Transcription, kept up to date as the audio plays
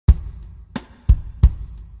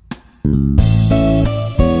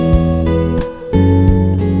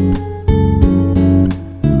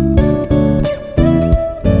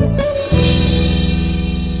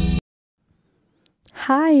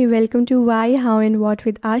welcome to Why, How, and What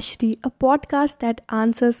with Ashri, a podcast that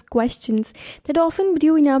answers questions that often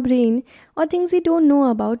brew in our brain or things we don't know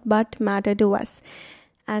about but matter to us.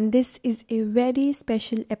 And this is a very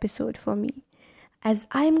special episode for me, as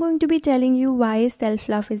I am going to be telling you why self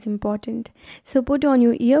love is important. So put on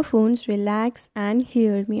your earphones, relax, and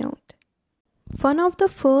hear me out. One of the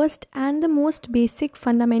first and the most basic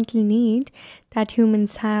fundamental need that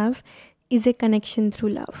humans have is a connection through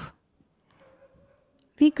love.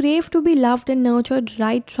 We crave to be loved and nurtured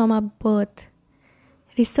right from our birth.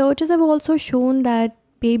 Researchers have also shown that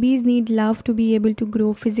babies need love to be able to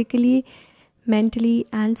grow physically, mentally,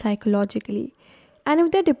 and psychologically. And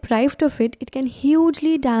if they're deprived of it, it can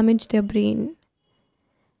hugely damage their brain.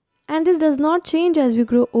 And this does not change as we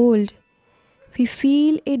grow old. We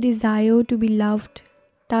feel a desire to be loved,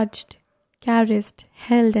 touched, caressed,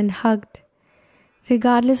 held, and hugged,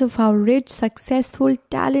 regardless of how rich, successful,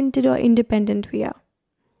 talented, or independent we are.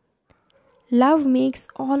 Love makes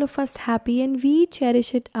all of us happy and we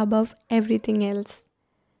cherish it above everything else.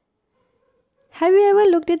 Have you ever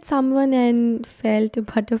looked at someone and felt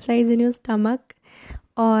butterflies in your stomach?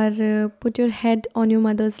 Or put your head on your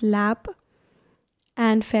mother's lap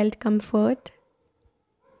and felt comfort?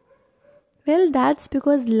 Well, that's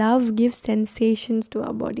because love gives sensations to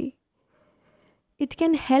our body. It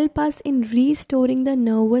can help us in restoring the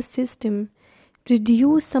nervous system,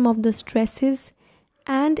 reduce some of the stresses,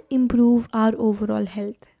 and improve our overall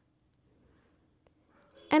health.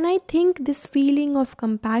 And I think this feeling of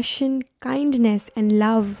compassion, kindness, and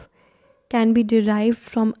love can be derived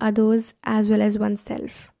from others as well as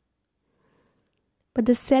oneself. But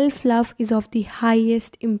the self-love is of the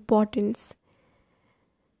highest importance,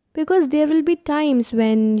 because there will be times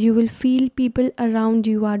when you will feel people around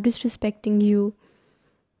you are disrespecting you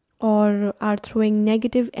or are throwing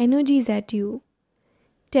negative energies at you,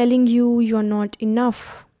 telling you you're not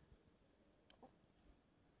enough.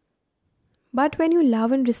 But when you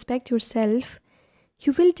love and respect yourself,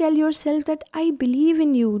 you will tell yourself that I believe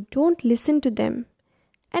in you, don't listen to them,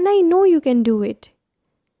 and I know you can do it.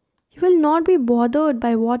 You will not be bothered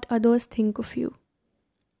by what others think of you.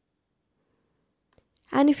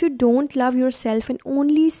 And if you don't love yourself and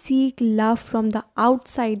only seek love from the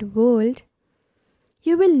outside world,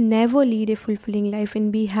 you will never lead a fulfilling life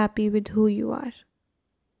and be happy with who you are.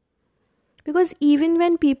 Because even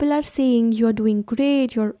when people are saying you're doing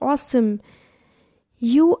great, you're awesome,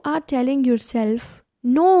 you are telling yourself,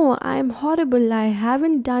 no, I'm horrible, I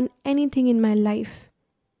haven't done anything in my life.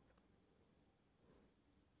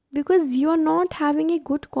 Because you're not having a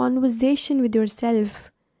good conversation with yourself.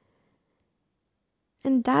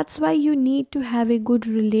 And that's why you need to have a good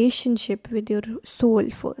relationship with your soul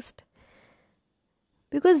first.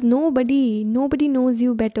 Because nobody knows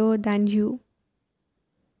you better than you.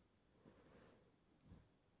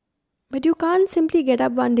 But you can't simply get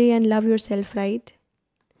up one day and love yourself, right?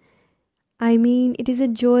 I mean, it is a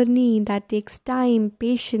journey that takes time,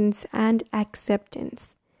 patience, and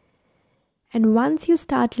acceptance. And once you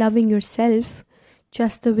start loving yourself,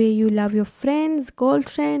 just the way you love your friends,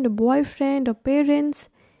 girlfriend, boyfriend, or parents,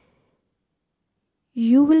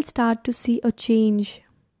 you will start to see a change.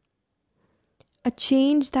 A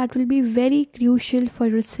change that will be very crucial for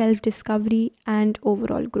your self-discovery and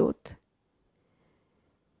overall growth.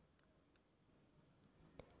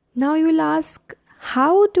 Now you will ask,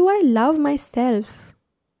 how do I love myself?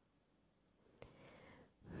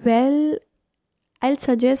 Well, I'll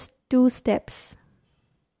suggest 2 steps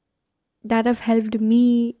that have helped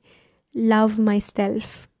me love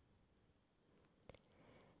myself.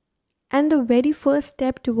 And the very first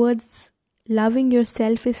step towards loving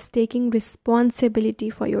yourself is taking responsibility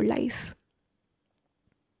for your life.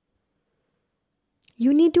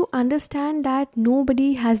 You need to understand that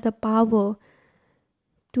nobody has the power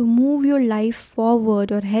to move your life forward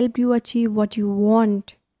or help you achieve what you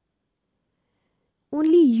want.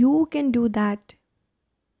 Only you can do that.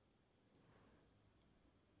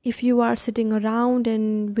 If you are sitting around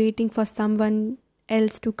and waiting for someone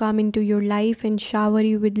else to come into your life and shower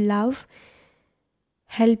you with love,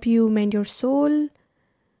 help you mend your soul,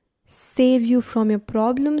 save you from your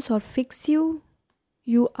problems or fix you,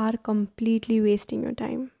 you are completely wasting your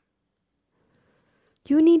time.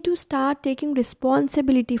 You need to start taking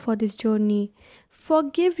responsibility for this journey.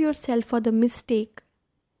 Forgive yourself for the mistake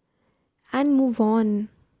and move on.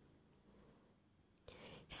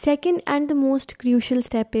 Second and the most crucial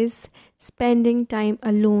step is spending time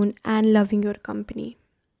alone and loving your company.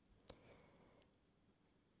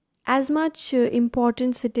 As much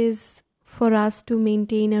importance it is for us to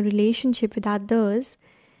maintain a relationship with others,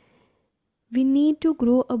 we need to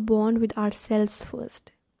grow a bond with ourselves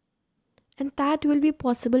first. And that will be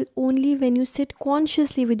possible only when you sit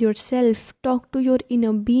consciously with yourself, talk to your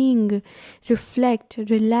inner being, reflect,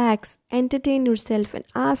 relax, entertain yourself, and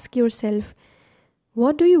ask yourself,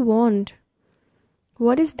 what do you want?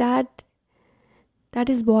 What is that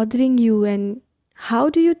is bothering you, and how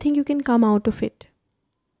do you think you can come out of it?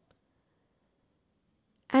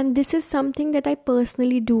 And this is something that I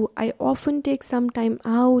personally do. I often take some time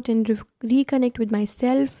out and reconnect with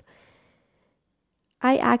myself.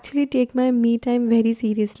 I actually take my me time very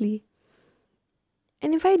seriously.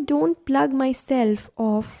 And if I don't plug myself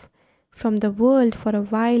off from the world for a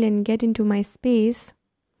while and get into my space,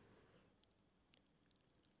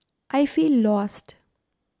 I feel lost.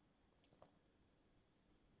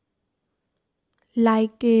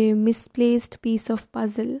 Like a misplaced piece of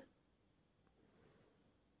puzzle.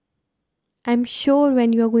 I'm sure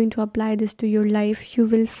when you are going to apply this to your life, you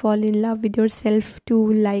will fall in love with yourself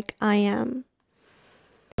too, like I am.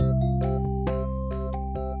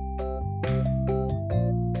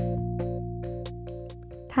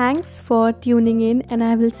 Thanks for tuning in, and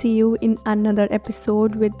I will see you in another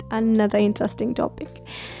episode with another interesting topic.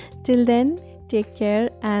 Till then, take care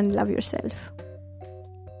and love yourself.